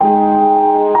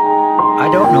I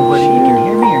don't know whether you can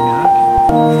hear me or not.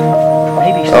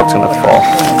 Maybe Oh, it's gonna fall.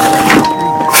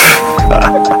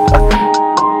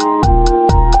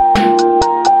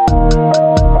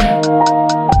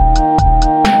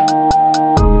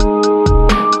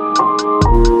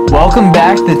 Welcome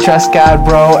back to Trust God,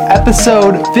 Bro,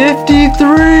 episode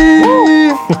 53.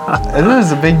 This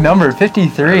is a big number,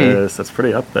 53. It is. That's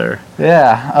pretty up there.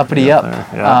 Yeah, uppity up. There,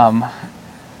 yeah.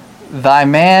 Thy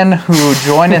man who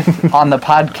joineth on the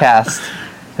podcast,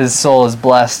 his soul is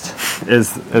blessed.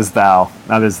 Is thou,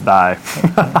 not is thy.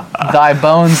 Thy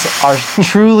bones are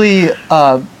truly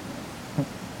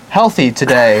healthy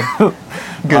today, good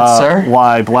sir.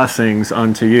 Why, blessings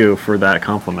unto you for that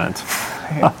compliment.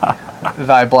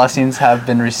 Thy blessings have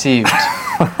been received.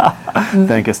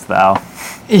 Thankest thou.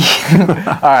 All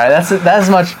right, that's as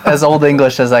much as Old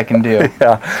English as I can do.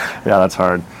 Yeah, that's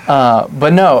hard.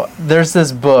 But no, there's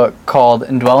this book called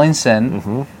Indwelling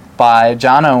Sin by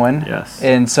John Owen. Yes.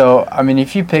 And so, I mean,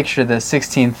 if you picture the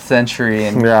 16th century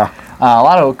and Yeah. a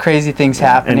lot of crazy things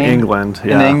happening. In England.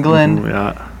 Yeah. In England.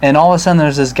 Yeah. And all of a sudden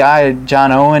there's this guy,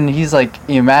 John Owen, he's like,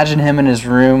 you imagine him in his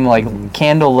room, like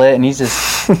candle lit, and he's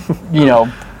just,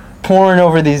 pouring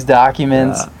over these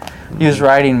documents. Yeah. He was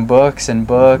writing books and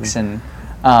books and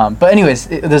but anyways,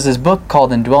 there's this book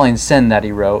called Indwelling Sin that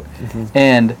he wrote,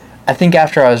 and I think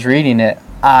after I was reading it,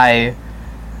 I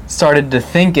started to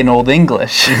think in Old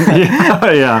English.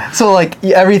 Yeah. So like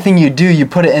everything you do, you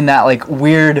put it in that like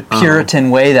weird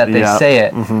Puritan way that they say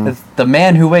it. It's the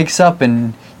man who wakes up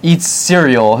and eats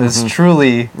cereal is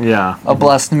truly Yeah. a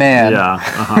blessed man.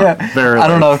 Yeah. Verily. I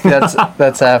don't know if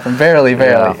that's happened. Verily.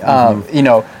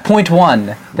 Yeah. Point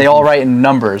one, they all write in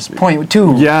numbers. Point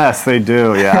two. Yes, they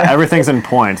do. Yeah, everything's in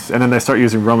points, and then they start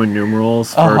using Roman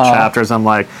numerals for chapters. I'm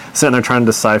like sitting there trying to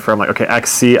decipher. I'm like, okay,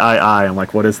 XCII. I'm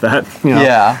like, what is that?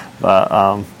 Yeah.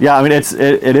 But yeah, I mean,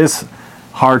 it is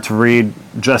hard to read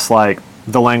just like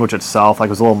the language itself. Like it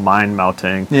was a little mind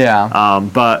melting. Yeah.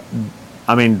 But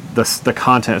I mean, the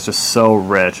content is just so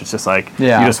rich. It's just like you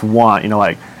just want,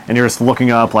 and you're just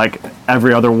looking up like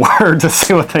every other word to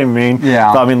see what they mean.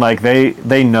 Yeah. But I mean, like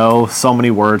they know so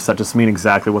many words that just mean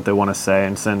exactly what they want to say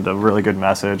and send a really good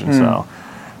message. And so,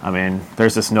 I mean,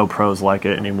 there's just no prose like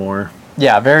it anymore.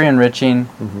 Yeah, very enriching.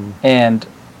 And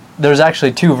there's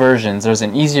actually two versions. There's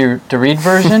an easier to read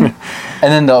version, and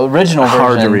then the original version.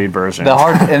 Hard to read version.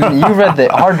 And you read the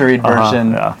hard to read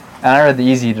version. Yeah. And I read the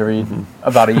easy to read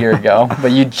about a year ago,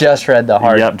 but you just read the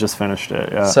hard. Yep, just finished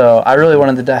it. Yeah. So I really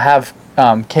wanted to have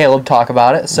Caleb talk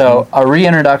about it. So a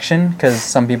reintroduction, because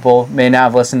some people may not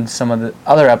have listened to some of the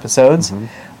other episodes.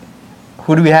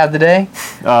 Who do we have today?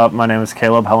 My name is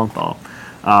Caleb Hellenthal.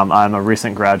 I'm a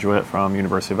recent graduate from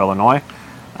University of Illinois.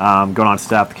 Going on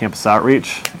staff at Campus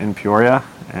Outreach in Peoria,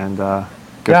 and good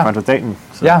friends with Dayton.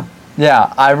 So. Yeah.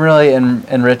 I'm really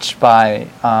enriched by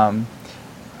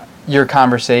your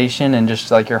conversation and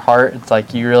just like your heart. It's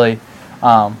like you really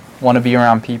want to be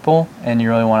around people, and you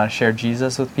really want to share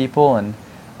Jesus with people, and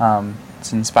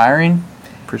it's inspiring.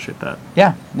 Appreciate that.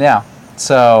 Yeah.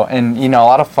 So, and a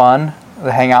lot of fun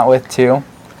to hang out with too.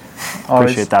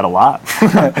 Appreciate that a lot.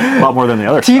 A lot more than the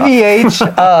other TBH,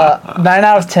 9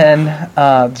 out of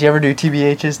 10. Do you ever do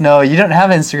TBHs? No, you didn't have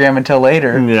Instagram until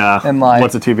later. Yeah. And like,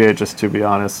 what's a TBH, just to be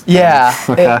honest? Yeah.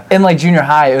 Okay. In like junior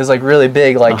high, it was like really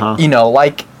big. Like,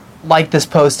 like this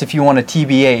post if you want a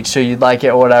TBH, so you'd like it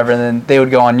or whatever, and then they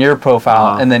would go on your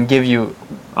profile and then give you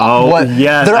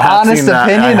their honest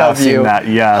opinion of you.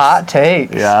 Yes. Hot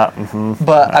takes. Yeah.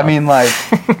 But I mean, like,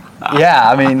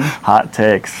 hot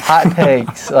takes. Hot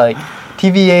takes. Like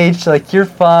TBH, like you're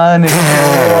fun and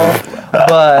cool,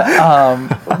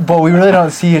 but we really don't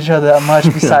see each other that much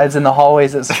besides in the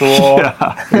hallways at school.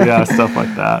 Yeah, stuff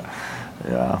like that.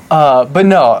 Yeah. But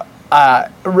no,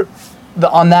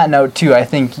 on that note too, I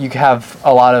think you have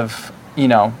a lot of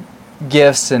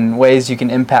gifts and ways you can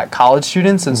impact college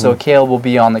students, and so Caleb will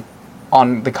be on the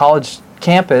college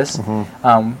campus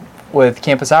with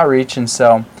Campus Outreach, and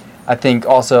so I think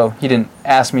also he didn't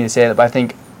ask me to say that, but I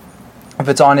think if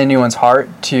it's on anyone's heart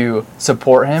to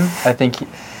support him, I think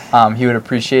he would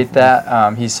appreciate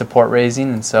that. He's support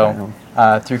raising, and so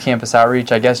through Campus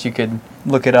Outreach, I guess you could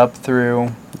look it up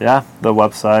through the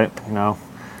website.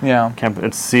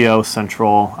 It's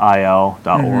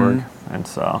cocentralil.org, and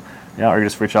so or you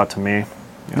just reach out to me.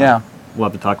 We'll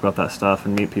have to talk about that stuff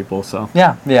and meet people. So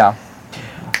yeah.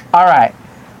 All right.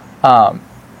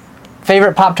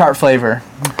 Favorite Pop-Tart flavor?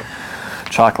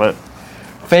 Chocolate.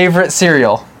 Favorite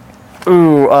cereal?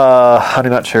 Ooh, Honey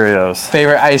Nut Cheerios.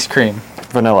 Favorite ice cream?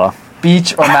 Vanilla.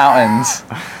 Beach or mountains?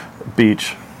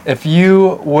 Beach. If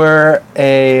you were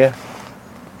a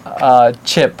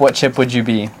chip, what chip would you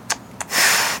be?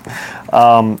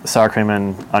 Sour cream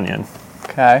and onion.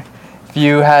 Okay. If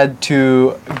you had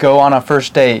to go on a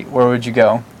first date, where would you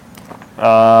go?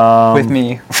 With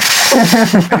me.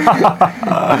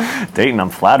 Dayton, I'm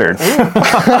flattered.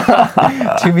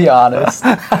 To be honest.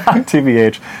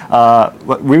 TBH.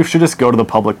 We should just go to the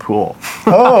public pool.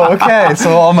 Oh, okay.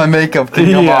 So all my makeup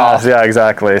can come off. Yeah,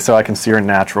 exactly. So I can see your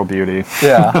natural beauty.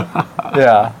 Yeah.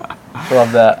 Yeah.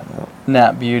 Love that.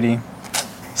 Nat beauty.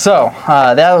 So,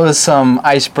 that was some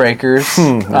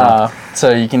icebreakers.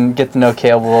 So you can get to know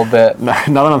Caleb a little bit.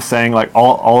 Now that I'm saying, like,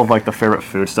 all of, like, the favorite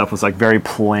food stuff was, like, very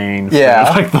plain food. Yeah.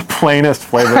 Like, the plainest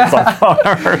flavors I've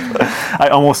ever. I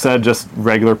almost said just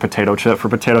regular potato chip for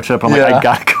potato chip. I'm like, I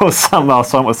gotta go something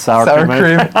else. So I went with sour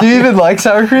cream. Do you even like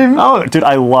sour cream? Oh, dude,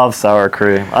 I love sour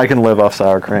cream. I can live off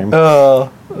sour cream.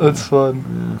 Oh, that's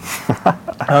fun.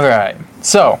 All right.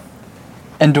 So,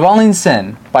 Indwelling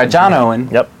Sin by John Owen.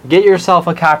 Yep. Get yourself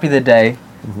a copy of the day.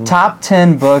 Top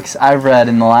 10 books I've read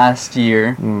in the last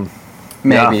year.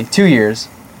 Maybe. Yeah. 2 years.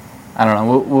 I don't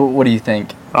know. What do you think?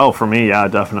 Oh, for me, yeah,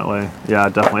 definitely. Yeah,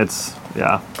 definitely. It's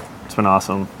been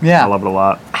awesome. Yeah. I love it a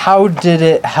lot. How did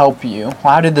it help you?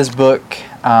 How did this book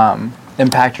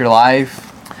impact your life?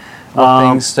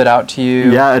 What things stood out to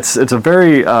you? Yeah, it's a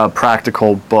very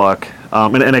practical book,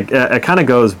 and it kind of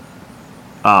goes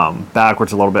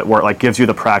backwards a little bit, where it like gives you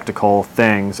the practical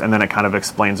things, and then it kind of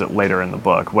explains it later in the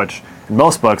book. Which in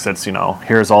most books, it's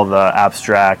here's all the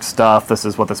abstract stuff. This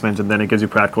is what this means, and then it gives you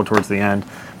practical towards the end.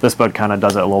 This book kind of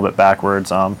does it a little bit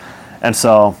backwards, and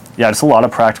so yeah, just a lot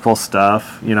of practical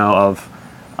stuff. Of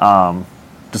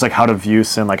just like how to view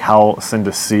sin, like how sin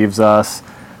deceives us.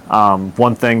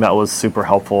 One thing that was super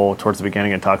helpful towards the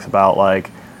beginning, it talks about like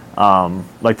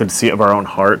the deceit of our own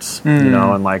hearts,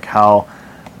 and like how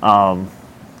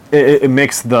it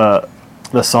makes the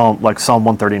Psalm, like Psalm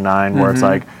 139, where it's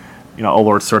like, oh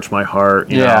Lord, search my heart.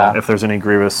 You know, if there's any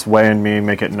grievous way in me,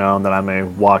 make it known that I may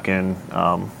walk in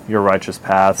your righteous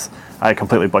paths. I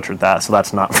completely butchered that, so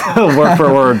that's not word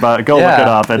for word, but go look it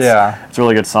up. It's a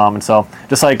really good psalm. And so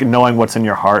just like knowing what's in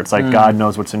your heart, it's like God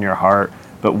knows what's in your heart,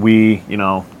 but we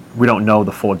don't know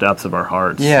the full depths of our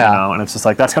hearts. And it's just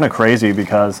like, that's kind of crazy,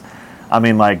 because I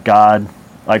mean, like, God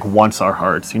like wants our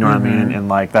hearts, what I mean? And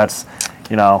like that's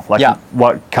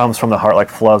what comes from the heart like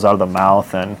flows out of the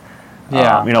mouth, and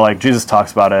like Jesus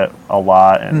talks about it a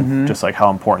lot, and just like how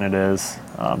important it is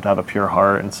to have a pure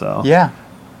heart. And so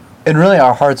and really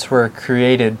our hearts were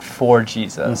created for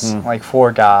Jesus, like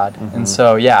for God. And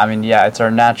so it's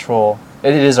our natural,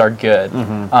 it is our good.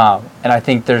 And I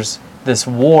think there's this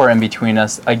war in between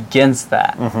us against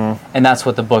that, and that's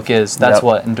what the book is. That's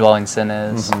what Indwelling Sin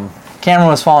is. Camera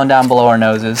was falling down below our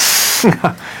noses.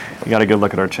 You got a good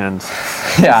look at our chins.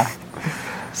 Yeah.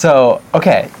 So,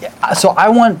 okay. So I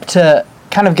want to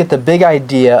kind of get the big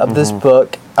idea of this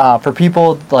book for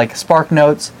people, like Spark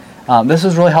Notes. This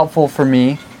was really helpful for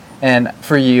me and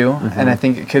for you, and I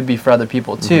think it could be for other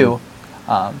people too.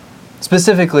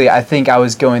 Specifically, I think I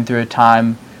was going through a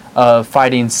time of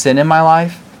fighting sin in my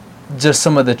life. Just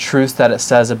some of the truths that it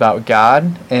says about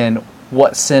God and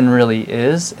what sin really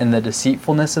is, and the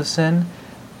deceitfulness of sin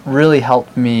really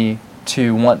helped me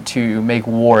to want to make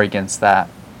war against that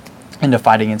and to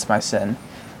fight against my sin.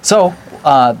 So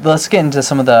let's get into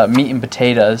some of the meat and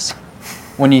potatoes.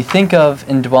 When you think of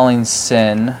Indwelling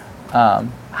Sin,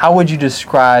 how would you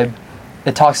describe,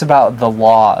 it talks about the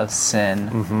law of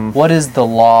sin. What is the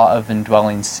law of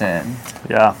indwelling sin?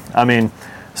 Yeah, I mean,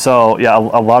 so yeah, a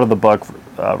lot of the book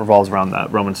revolves around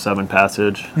that Romans 7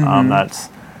 passage. That's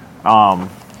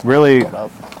really,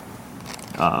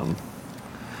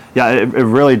 it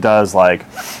really does, like,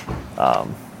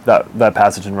 that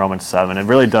passage in Romans 7, it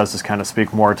really does just kind of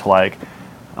speak more to, like,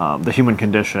 the human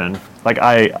condition. Like,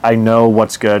 I know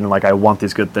what's good, and, like, I want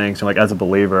these good things, and, like, as a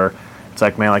believer, it's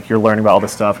like, man, like, you're learning about all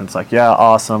this stuff, and it's like, yeah,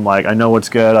 awesome, like, I know what's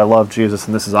good, I love Jesus,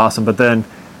 and this is awesome, but then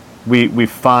we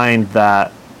find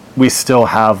that we still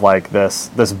have, like, this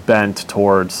bent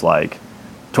towards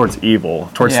evil,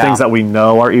 towards things that we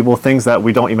know are evil, things that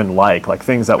we don't even like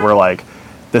things that we're like,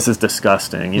 this is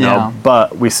disgusting, you know,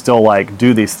 but we still, like,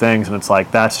 do these things, and it's like,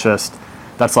 that's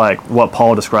like what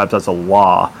Paul describes as a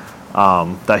law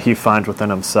that he finds within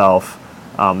himself,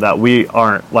 that we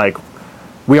aren't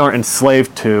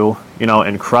enslaved to,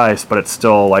 in Christ, but it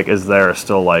still, like, is there,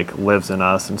 still, like, lives in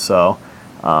us. And so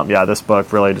this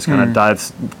book really just kind of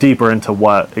dives deeper into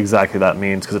what exactly that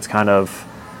means, because it's kind of,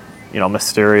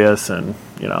 mysterious, and,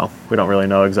 we don't really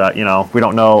know we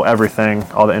don't know everything,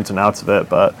 all the ins and outs of it,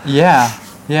 but... Yeah.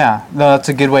 No, that's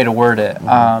a good way to word it.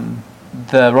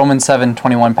 The Romans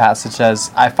 7:21 passage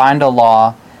says, I find a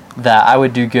law that I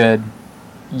would do good,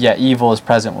 yet evil is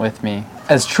present with me.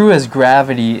 as true as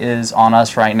gravity is on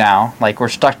us right now, like we're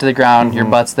stuck to the ground, your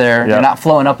butt's there, you're not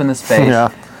floating up into space.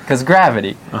 Yeah. Because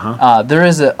gravity, there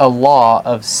is a law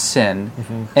of sin,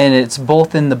 and it's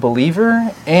both in the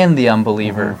believer and the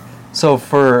unbeliever. So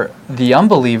for the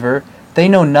unbeliever, they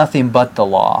know nothing but the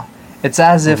law. It's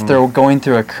as if they're going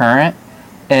through a current,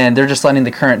 and they're just letting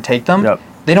the current take them. Yep.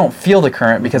 They don't feel the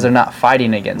current because they're not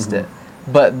fighting against it.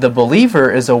 But the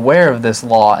believer is aware of this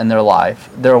law in their life.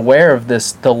 They're aware of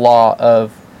the law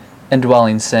of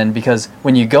indwelling sin, because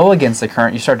when you go against the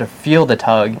current, you start to feel the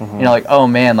tug. You're like, oh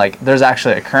man, like there's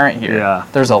actually a current here. Yeah.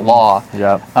 There's a law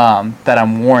Yep. that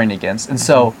I'm warring against. And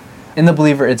so in the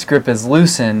believer, its grip is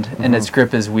loosened and its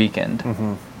grip is weakened.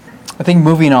 I think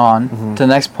moving on to the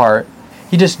next part,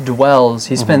 he just dwells,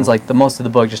 he spends like the most of the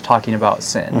book just talking about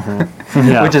sin,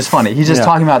 Yeah. which is funny. He's just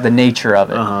talking about the nature of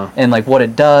it and like what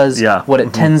it does, what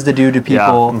it tends to do to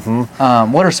people.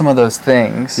 What are some of those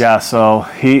things? Yeah, so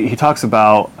he talks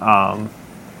about,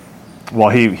 well,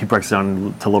 he breaks it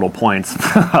down to little points,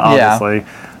 obviously.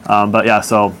 But yeah,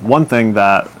 so one thing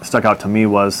that stuck out to me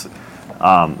was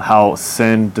how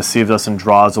sin deceives us and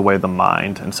draws away the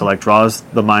mind. And so like draws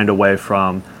the mind away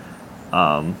from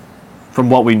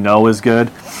what we know is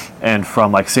good, and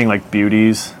from like seeing like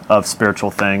beauties of spiritual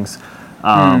things.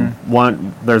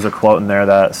 There's a quote in there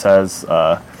that says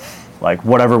like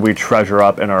whatever we treasure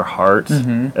up in our hearts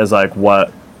is like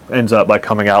what ends up like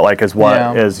coming out like is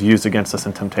what is used against us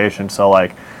in temptation. So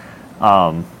like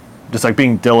just like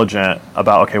being diligent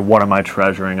about, okay, what am I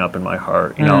treasuring up in my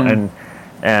heart, you know?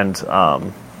 And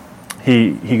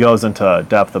he goes into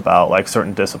depth about like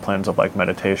certain disciplines of like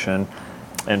meditation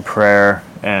and prayer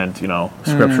and, you know,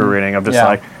 scripture reading of just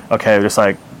like, okay, just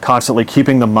like constantly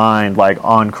keeping the mind like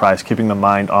on Christ, keeping the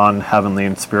mind on heavenly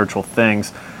and spiritual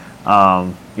things,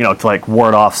 you know, to like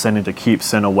ward off sin and to keep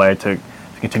sin away, to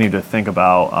continue to think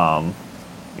about,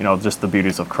 you know, just the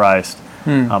beauties of Christ.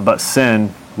 But sin,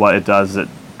 what it does is it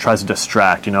tries to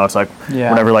distract, you know, it's like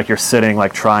whenever like you're sitting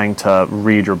like trying to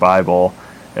read your Bible,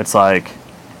 it's like,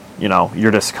 you know,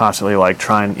 you're just constantly like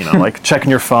trying, you know, like checking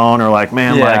your phone or like,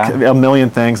 man, like a million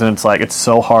things. And it's like, it's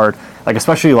so hard, like,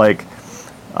 especially like,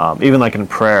 even like in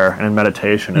prayer and in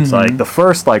meditation, it's like the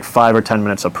first like 5 or 10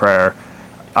 minutes of prayer,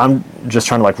 I'm just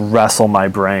trying to like wrestle my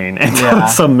brain into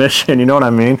submission. You know what I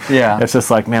mean? Yeah. It's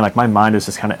just like, man, like my mind is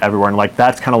just kind of everywhere. And like,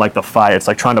 that's kind of like the fight. It's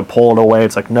like trying to pull it away.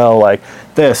 It's like, no, like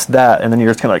this, that. And then you're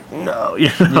just kind of like, no, you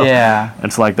know? Yeah.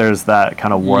 It's like, there's that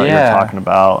kind of war that you're talking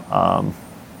about.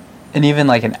 And even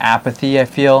like an apathy, I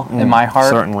feel, in my heart.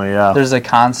 Certainly, yeah. There's a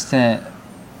constant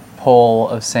pull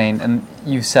of saying, and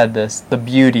you said this, the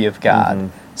beauty of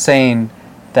God. Saying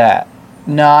that,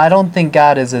 no, I don't think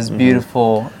God is as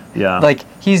beautiful. Yeah. Like,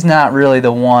 he's not really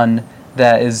the one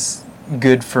that is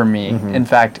good for me. In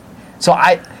fact, so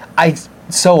I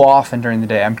so often during the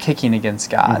day, I'm kicking against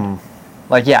God.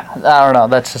 Like, I don't know,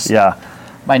 that's just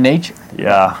my nature.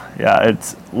 Yeah.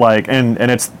 It's like, and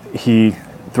it's,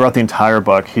 throughout the entire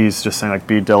book, he's just saying, like,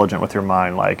 be diligent with your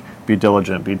mind, like, be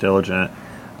diligent.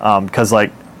 Because,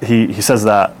 like, he says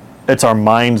that it's our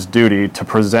mind's duty to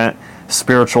present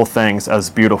spiritual things as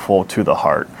beautiful to the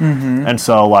heart. And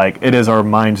so, like, it is our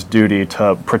mind's duty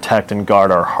to protect and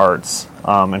guard our hearts.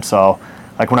 And so,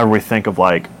 like, whenever we think of,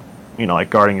 like, you know, like,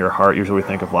 guarding your heart, usually we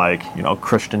think of, like, you know,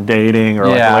 Christian dating or,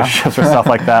 like, relationships or stuff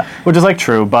like that, which is, like,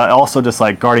 true, but also just,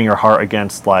 like, guarding your heart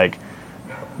against, like,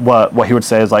 what he would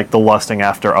say is like the lusting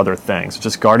after other things,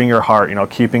 just guarding your heart, you know,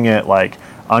 keeping it like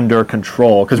under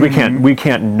control, because we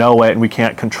can't know it and we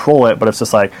can't control it, but it's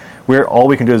just like all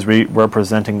we can do is we're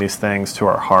presenting these things to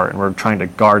our heart and we're trying to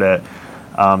guard it,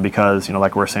 because, you know,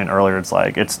 like we were saying earlier, it's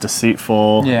like it's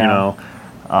deceitful, you know,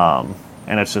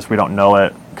 and it's just we don't know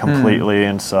it completely,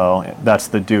 and so that's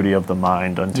the duty of the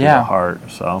mind unto the heart.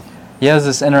 So he has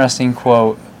this interesting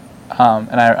quote,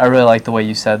 and I really like the way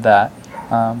you said that.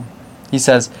 He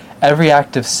says, every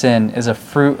act of sin is a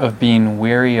fruit of being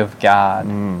weary of God.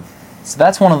 So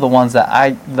that's one of the ones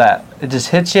that it just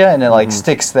hits you and it like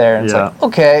sticks there. And it's like,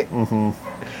 okay.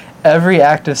 Every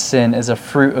act of sin is a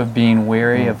fruit of being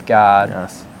weary of God.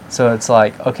 Yes. So it's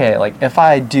like, okay, like if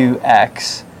I do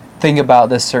X, think about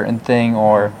this certain thing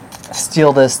or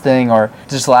steal this thing or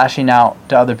just lashing out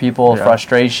to other people,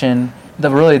 frustration, the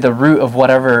root of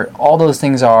whatever all those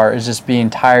things are is just being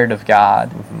tired of God.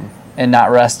 And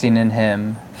not resting in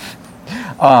Him.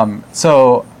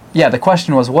 So the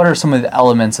question was, what are some of the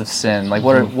elements of sin? Like,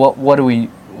 what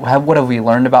have we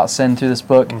learned about sin through this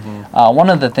book? One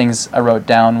of the things I wrote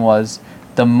down was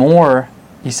the more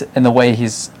in the way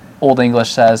Old English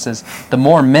says is the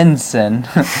more men sin,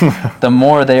 the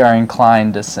more they are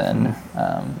inclined to sin.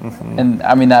 And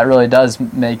I mean that really does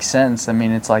make sense. I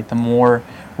mean, it's like the more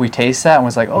we taste that and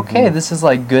was like, okay, this is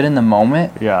like good in the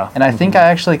moment. Yeah. And I think I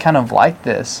actually kind of like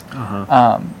this.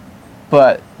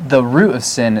 But the root of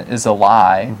sin is a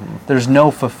lie. There's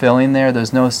no fulfilling there.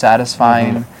 There's no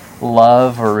satisfying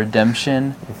love or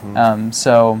redemption.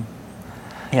 So,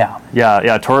 yeah.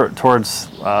 Yeah.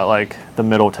 Towards like the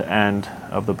middle to end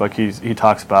of the book, he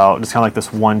talks about just kind of like this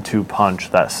 1-2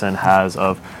 punch that sin has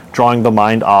of drawing the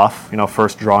mind off. You know,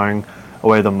 first drawing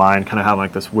away the mind, kind of having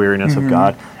like this weariness of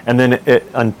God, and then it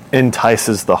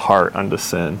entices the heart unto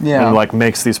sin. Yeah. And like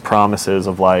makes these promises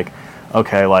of like,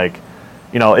 okay, like,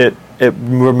 you know, it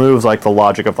removes like the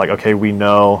logic of like, okay, we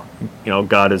know, you know,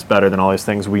 God is better than all these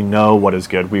things. We know what is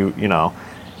good. We, you know,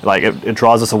 like it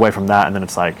draws us away from that, and then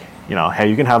it's like, you know, hey,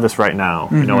 you can have this right now.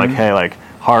 You know, like, hey, like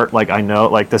heart, like I know,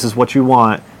 like this is what you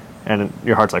want, and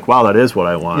your heart's like, wow, that is what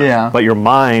I want. Yeah. But your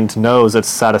mind knows it's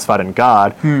satisfied in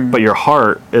God, but your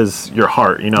heart is your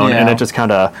heart, you know, and it just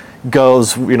kind of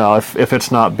goes, you know, if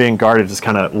it's not being guarded, it just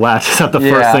kind of latches at the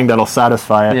first thing that'll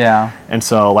satisfy it. Yeah. And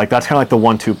so like that's kind of like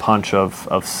the 1-2 punch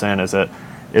of sin, is it,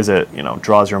 you know,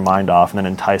 draws your mind off and then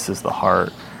entices the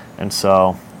heart. And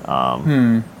so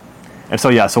and so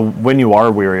yeah, so when you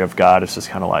are weary of God, it's just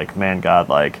kind of like, man, God,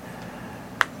 like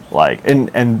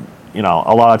and you know,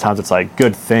 a lot of times it's like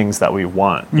good things that we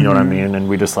want, you know what I mean? And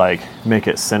we just like make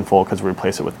it sinful because we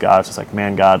replace it with God. It's just like,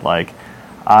 man, God, like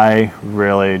I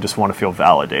really just want to feel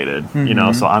validated, you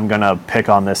know, so I'm going to pick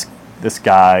on this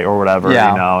guy or whatever, you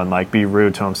know, and like be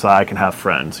rude to him so I can have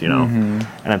friends, you know?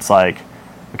 And it's like,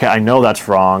 okay, I know that's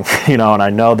wrong, you know, and I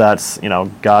know that's, you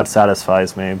know, God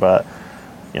satisfies me, but,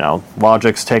 you know,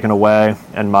 logic's taken away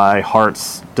and my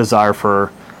heart's desire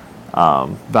for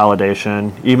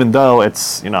validation, even though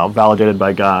it's, you know, validated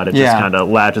by God, it just kind of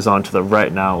latches onto the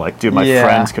right now, like, dude, my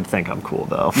friends could think I'm cool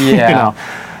though. You know?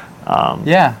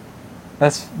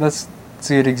 That's a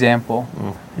good example.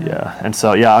 Yeah. And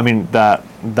so, yeah, I mean, that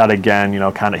again, you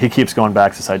know, kind of, he keeps going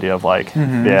back to this idea of like,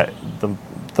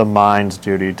 the mind's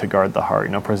duty to guard the heart,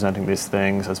 you know, presenting these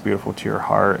things as beautiful to your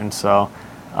heart. And so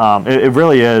it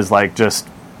really is like just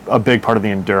a big part of the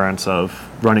endurance of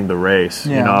running the race,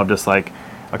 you know, of just like,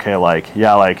 okay, like,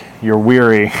 yeah, like you're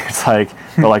weary. It's like,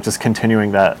 but like just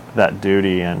continuing that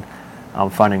duty and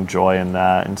finding joy in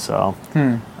that. And so,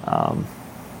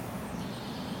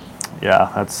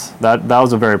 yeah, that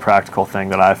was a very practical thing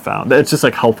that I found. It's just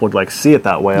like helpful to like see it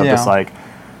that way of just like,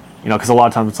 you know, because a lot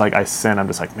of times it's like I sin. I'm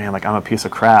just like, man, like I'm a piece of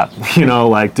crap. You know,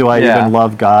 like do I even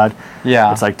love God?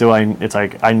 Yeah. It's like it's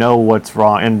like I know what's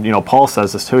wrong, and you know, Paul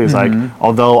says this too. He's like,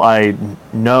 although I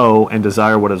know and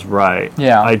desire what is right,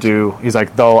 I do. He's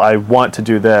like, though I want to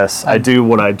do this, I do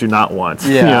what I do not want.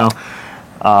 You know,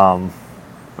 and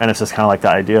it's just kind of like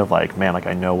the idea of like, man, like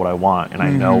I know what I want and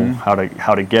I know how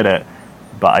to get it,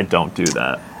 but I don't do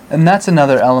that. And that's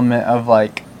another element of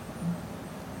like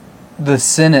the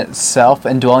sin itself,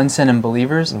 indwelling sin in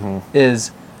believers,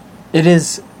 is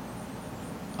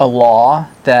a law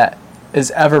that is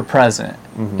ever present.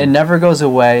 It never goes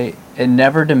away. It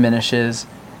never diminishes.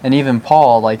 And even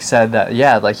Paul like said that,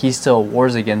 like he still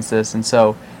wars against this. And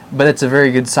so, but it's a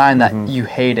very good sign that you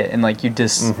hate it and like you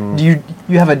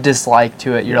you have a dislike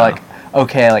to it. You're like,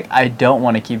 okay, like I don't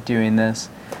want to keep doing this.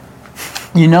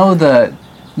 You know, the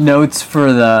notes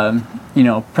for the, you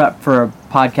know, prep for a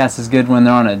podcast is good when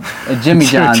they're on a Jimmy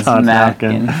John's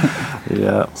napkin.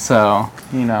 So,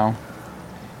 you know.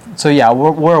 So yeah,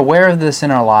 we're aware of this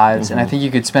in our lives, and I think you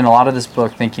could spend a lot of this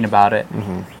book thinking about it.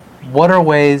 What are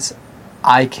ways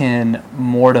I can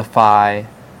mortify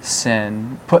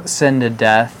sin, put sin to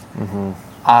death?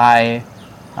 I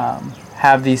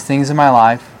have these things in my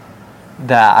life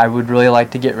that I would really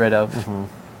like to get rid of.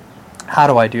 How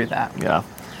do I do that? Yeah.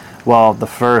 Well, the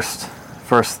first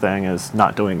thing is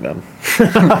not doing them.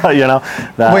 You know.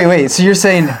 Wait. So you're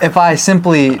saying if I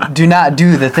simply do not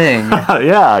do the thing?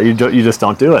 You just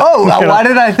don't do it. Oh, why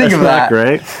did I think of that?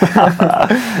 Great.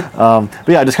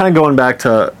 But yeah, just kind of going back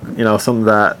to, you know, something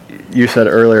that you said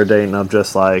earlier, Dayton, of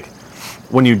just like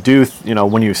when you do, you know,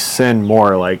 when you sin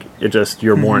more, like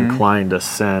you're more inclined to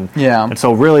sin. Yeah. And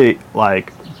so really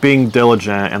like being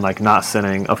diligent and like not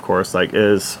sinning, of course, like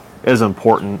is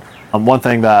important. One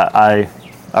thing that I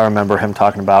remember him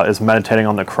talking about is meditating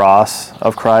on the cross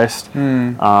of Christ,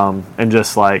 and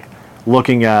just like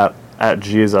looking at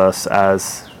Jesus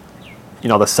as, you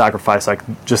know, the sacrifice, like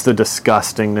just the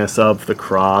disgustingness of the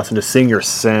cross, and just seeing your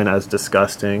sin as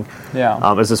disgusting.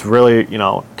 Is just really, you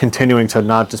know, continuing to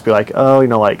not just be like, oh, you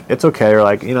know, like it's okay, or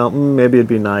like, you know, maybe it'd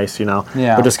be nice, you know,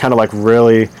 but just kind of like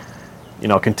really, you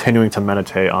know, continuing to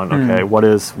meditate on, okay, what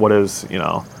is, you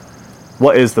know,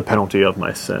 what is the penalty of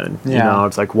my sin? You know,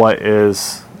 it's like, what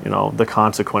is, the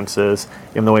consequences,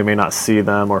 even though we may not see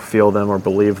them or feel them or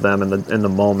believe them in the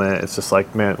moment. It's just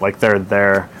like, man, like they're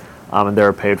there, and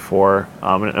they're paid for,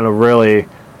 in a really,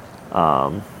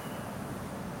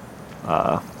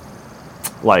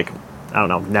 like, I don't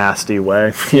know, nasty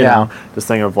way. You know, just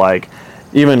think of like,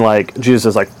 even like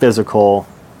Jesus' like physical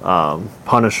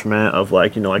punishment of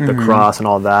like, like the cross and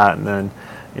all that, and then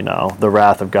the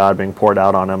wrath of God being poured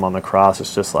out on him on the cross.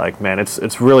 It's just like, man,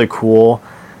 it's really cool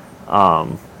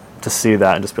to see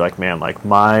that and just be like, man,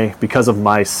 like because of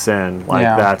my sin, like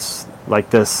that's like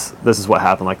this is what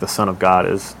happened. Like the Son of God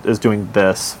is doing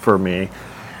this for me,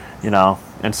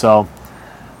 and so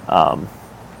I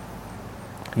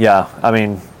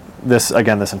mean, this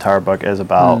entire book is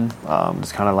about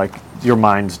just kind of like your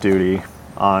mind's duty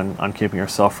on keeping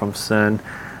yourself from sin,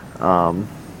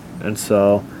 and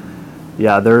so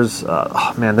there's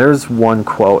there's one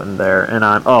quote in there, and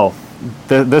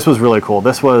this was really cool.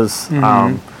 This was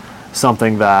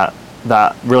something that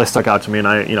really stuck out to me, and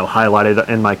I highlighted it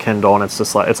in my Kindle, and it's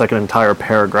just like, it's like an entire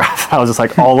paragraph. I was just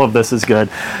like, all of this is good.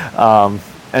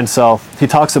 And so he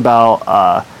talks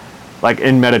about like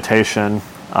in meditation,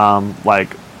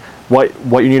 like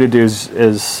what you need to do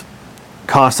is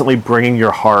constantly bringing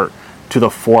your heart to the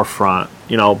forefront.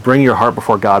 Bring your heart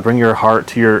before God. Bring your heart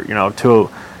to your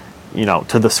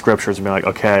to the scriptures and be like,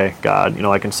 okay, God,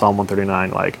 like in Psalm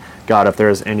 139, like, God, if there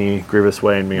is any grievous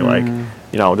way in me, like,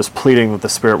 just pleading that the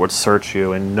Spirit would search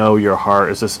you and know your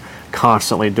heart, is just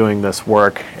constantly doing this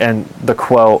work. And the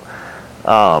quote,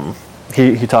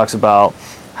 he talks about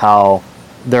how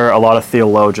there are a lot of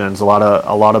theologians, a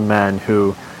lot of men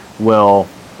who will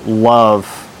love,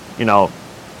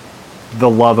 the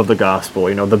love of the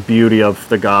gospel, the beauty of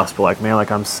the gospel, like, man,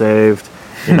 like I'm saved,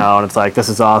 and it's like, this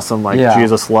is awesome, like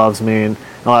Jesus loves me and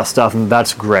all that stuff, and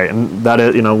that's great, and that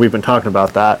is, we've been talking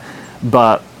about that,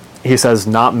 but he says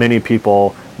not many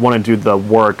people want to do the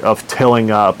work of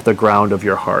tilling up the ground of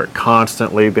your heart,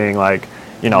 constantly being like,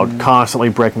 constantly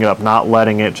breaking it up, not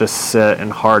letting it just sit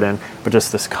and harden, but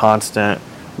just this constant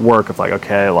work of like,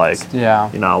 okay, like,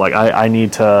 like I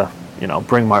need to,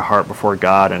 bring my heart before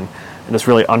God and just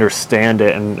really understand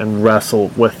it and wrestle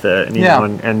with it,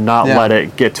 and and not let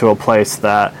it get to a place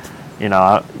that you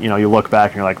look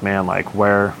back and you're like, man, like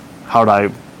how did I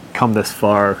come this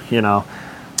far,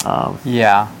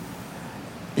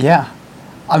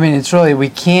 I mean, it's really, we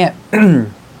can't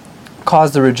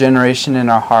cause the regeneration in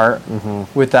our heart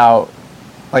without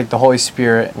like the Holy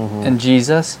Spirit and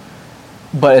Jesus,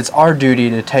 but it's our duty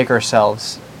to take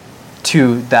ourselves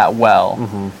to that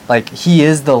well. Like, he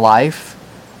is the life,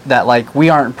 that like we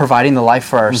aren't providing the life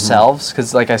for ourselves,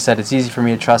 because like I said, it's easy for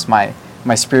me to trust my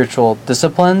spiritual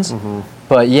disciplines,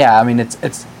 but I mean,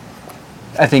 it's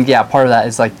I think part of that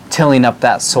is like tilling up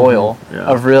that soil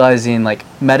of realizing, like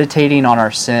meditating on our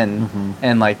sin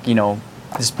and like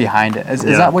just behind it. Is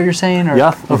that what you're saying? Or?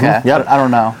 Okay. I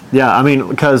don't know. I mean,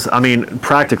 because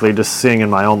practically just seeing in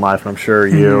my own life, and I'm sure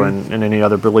you and any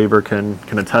other believer can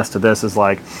attest to this, is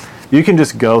like you can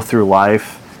just go through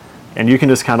life and you can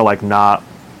just kind of like not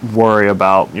worry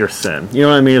about your sin. You know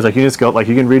what I mean? It's like you just go, like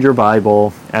you can read your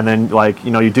Bible, and then like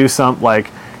you do some, like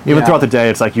even throughout the day,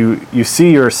 it's like you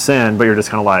see your sin, but you're just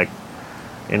kind of like,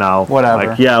 whatever.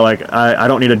 Like, like I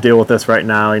don't need to deal with this right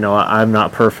now. I'm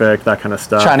not perfect, that kind of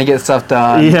stuff. Trying to get stuff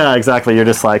done. Yeah, exactly. You're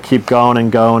just like keep going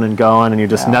and going and going, and you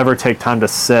just never take time to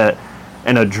sit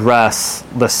and address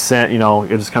the sin. You're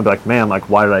just kind of like, man, like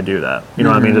why did I do that? You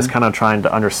know what I mean? Just kind of trying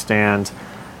to understand,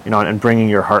 and bringing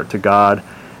your heart to God.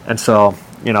 And so,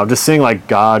 just seeing like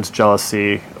God's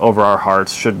jealousy over our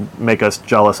hearts should make us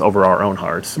jealous over our own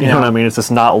hearts. You know what I mean? It's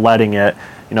just not letting it,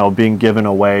 being given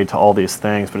away to all these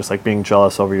things, but it's like being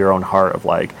jealous over your own heart of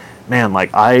like, man,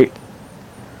 like I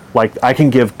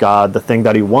can give God the thing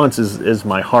that he wants is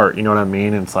my heart. You know what I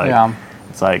mean? And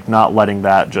it's like not letting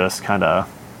that just kind of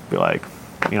be like,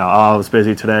 oh, I was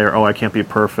busy today, or, oh, I can't be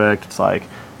perfect. It's like,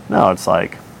 no, it's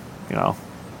like,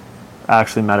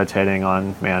 actually meditating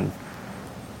on, man,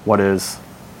 what is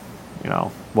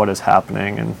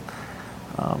happening, and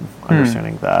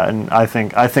understanding that. And I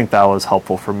think that was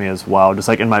helpful for me as well. Just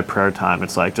like in my prayer time,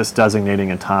 it's like just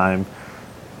designating a time,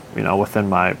 within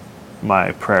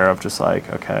my prayer of just like,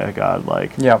 okay, God,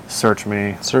 like, search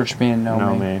me and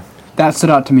know me. That stood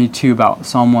out to me too about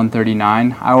Psalm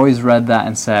 139. I always read that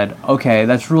and said, okay,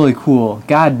 that's really cool.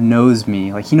 God knows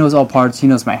me. Like, he knows all parts. He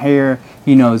knows my hair.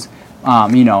 He knows,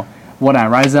 when I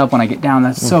rise up, when I get down.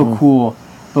 That's so cool.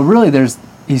 But really,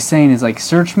 he's saying is like,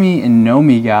 search me and know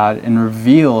me, God, and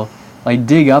reveal, like,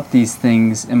 dig up these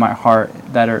things in my heart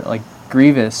that are like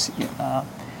grievous,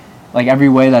 like every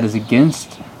way that is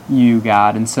against you,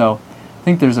 God. And so I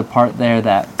think there's a part there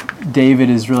that David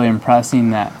is really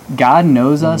impressing that God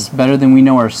knows us better than we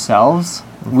know ourselves.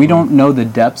 We don't know the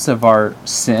depths of our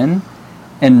sin,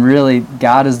 and really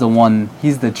God is the one,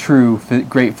 he's the true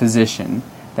great physician,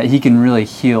 that he can really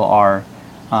heal our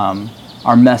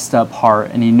messed up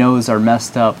heart, and he knows our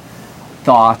messed up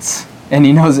thoughts, and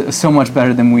he knows it so much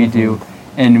better than we do,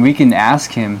 and we can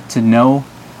ask him to know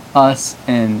us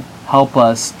and help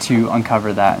us to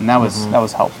uncover that, and that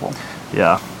was helpful.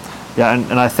 Yeah,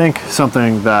 and I think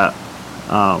something that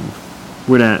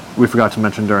we forgot to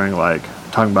mention during like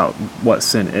talking about what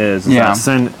sin is that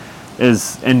sin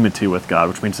is enmity with God,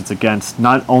 which means it's against,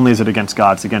 not only is it against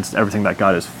God, it's against everything that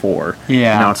God is for.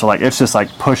 Yeah. You know, so like it's just like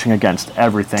pushing against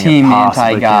everything. Team it possibly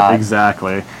anti-God. can.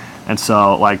 Exactly. And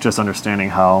so like just understanding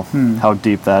how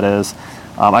deep that is.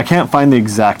 I can't find the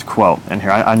exact quote in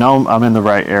here. I know I'm in the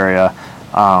right area,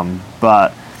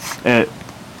 but it.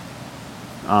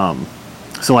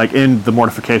 So like in the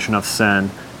mortification of sin,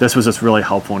 this was just really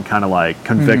helpful and kind of like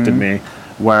convicted me,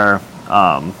 where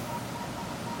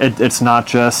it's not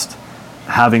just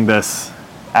having this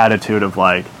attitude of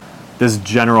like this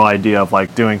general idea of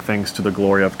like doing things to the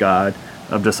glory of God,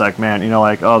 of just like, man, you know,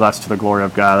 like, oh, that's to the glory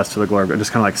of God, that's to the glory of God,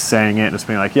 just kind of like saying it and just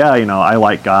being like, yeah, you know, I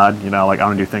like God, you know, like I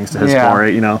want to do things to his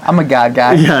glory, you know. I'm a God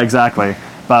guy. Yeah, exactly.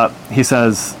 But he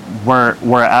says where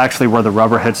the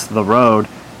rubber hits the road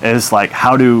is like,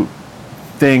 how do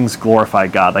things glorify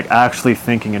God? Like actually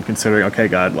thinking and considering, okay,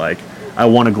 God, like I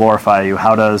want to glorify you.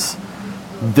 How does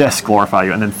this glorify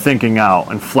you? And then thinking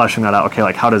out and fleshing that out. Okay,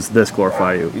 like how does this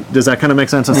glorify you? Does that kind of make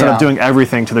sense? Instead of doing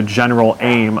everything to the general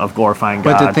aim of glorifying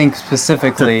God. But to think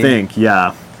specifically.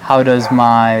 How does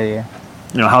my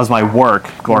work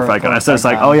glorify God? Instead it's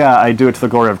like, oh yeah, I do it to the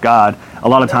glory of God. A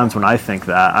lot of times when I think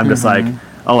that, I'm just like,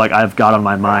 oh, like I have God on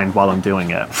my mind while I'm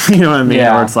doing it. You know what I mean?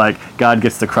 Yeah. Or it's like God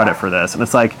gets the credit for this. And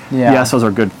it's like, yes, those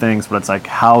are good things, but it's like,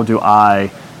 how do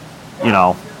I, you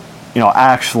know,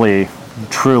 actually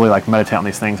truly like meditate on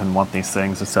these things and want these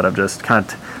things instead of just kind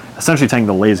of essentially taking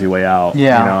the lazy way out, you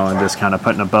know, and just kind of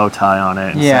putting a bow tie on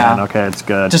it and saying, okay, it's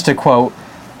good. Just a quote,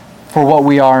 for what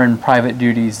we are in private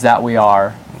duties, that we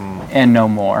are, and no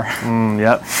more.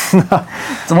 Yep.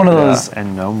 It's one of those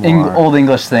and no more. old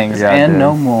English things, and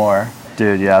no more.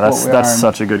 Dude, yeah, that's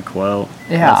such a good quote.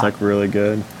 Yeah. That's like really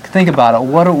good. Think about it.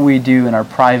 What do we do in our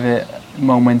private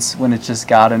moments when it's just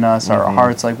God and us, our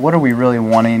hearts? Like, what are we really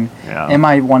wanting? Yeah. Am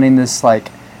I wanting this, like,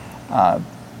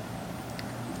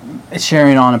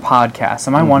 sharing on a podcast?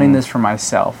 Am I wanting this for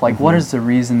myself? Like, what is the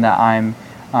reason that I'm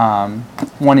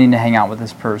wanting to hang out with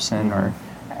this person? Or,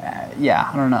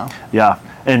 I don't know. Yeah,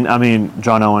 and I mean,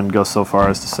 John Owen goes so far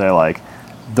as to say, like,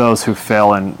 those who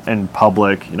fail in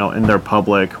public, you know, in their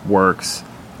public works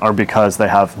are because they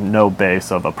have no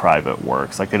base of a private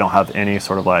works. Like, they don't have any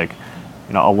sort of, like,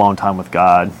 you know, alone time with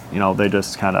God. You know, they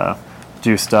just kind of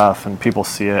do stuff and people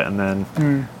see it, and then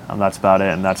that's about it,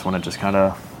 and that's when it just kind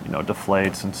of, you know,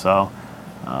 deflates. And so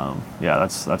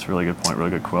that's a really good point,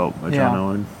 really good quote by John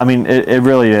Owen. I mean, it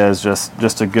really is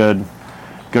just a good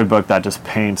book that just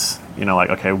paints, you know, like,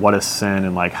 okay, what is sin,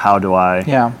 and like how do I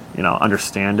you know,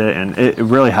 understand it. And it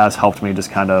really has helped me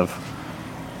just kind of,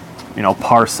 you know,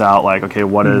 parse out like, okay,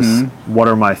 what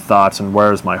are my thoughts and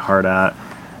where is my heart at.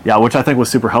 Yeah, which I think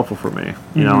was super helpful for me,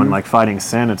 you know, and like fighting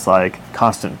sin, it's like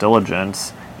constant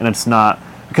diligence, and it's not,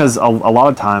 because a lot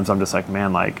of times I'm just like,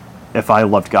 man, like if I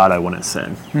loved God, I wouldn't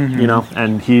sin, you know,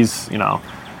 and he's, you know,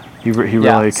 he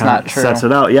really kind of sets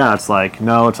it out. Yeah, it's like,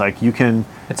 no, it's like you can.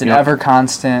 It's an ever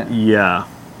constant. Yeah.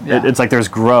 It's like there's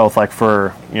growth, like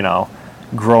for, you know,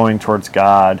 growing towards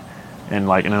God and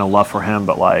like in a love for him,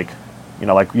 but like, you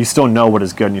know, like you still know what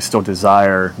is good and you still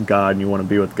desire God and you want to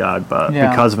be with God, but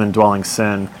because of indwelling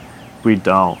sin, we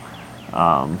don't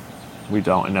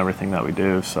in everything that we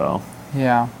do. So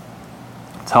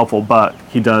it's helpful, but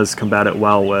he does combat it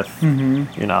well with,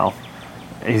 you know,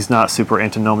 he's not super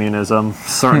antinomianism.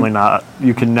 Certainly not.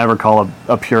 You can never call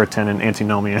a Puritan an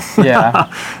antinomian.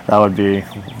 That would be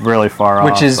really far off.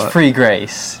 Which is free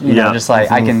grace. You know, just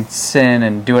like I can sin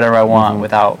and do whatever I want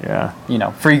without, you know,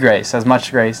 free grace, as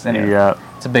much grace. Anyway,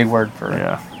 it's a big word for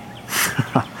it.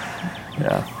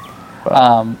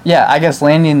 I guess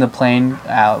landing the plane,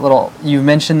 you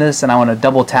mentioned this and I want to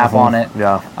double tap on it.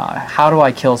 How do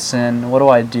I kill sin? What do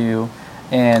I do?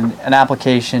 And an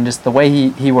application, just the way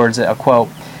he words it, a quote,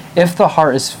 "If the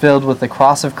heart is filled with the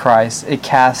cross of Christ, it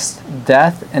casts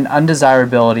death and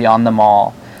undesirability on them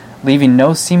all, leaving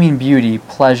no seeming beauty,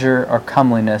 pleasure, or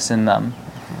comeliness in them."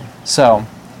 So,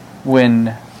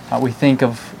 when we think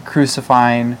of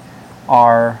crucifying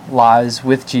our lives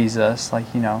with Jesus,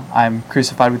 like, you know, I'm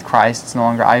crucified with Christ, it's no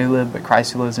longer I who live, but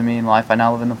Christ who lives in me, in life I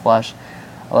now live in the flesh.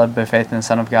 I love by faith in the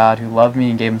Son of God who loved me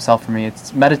and gave himself for me.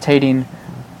 It's meditating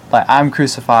like I'm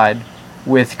crucified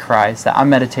with Christ, that I'm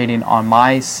meditating on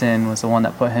my sin was the one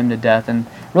that put him to death, and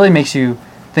really makes you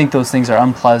think those things are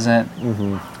unpleasant.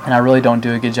 And I really don't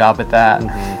do a good job at that.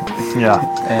 Yeah.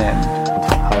 And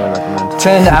Highly recommend.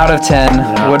 10 out of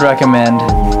 10 would recommend.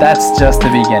 That's just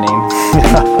the beginning.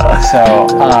 So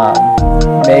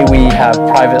may we have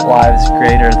private lives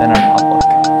greater than our public.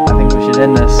 I think we should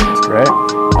end this. That's great.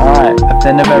 All right, at the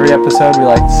end of every episode we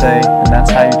like to say, and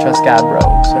that's how you trust God, bro.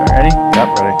 So ready?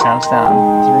 Yep, ready. Count us down.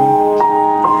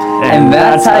 3. And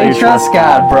that's how you trust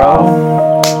God,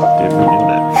 bro. Dude, we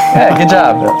nailed it. Yeah, good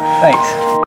job. Thanks.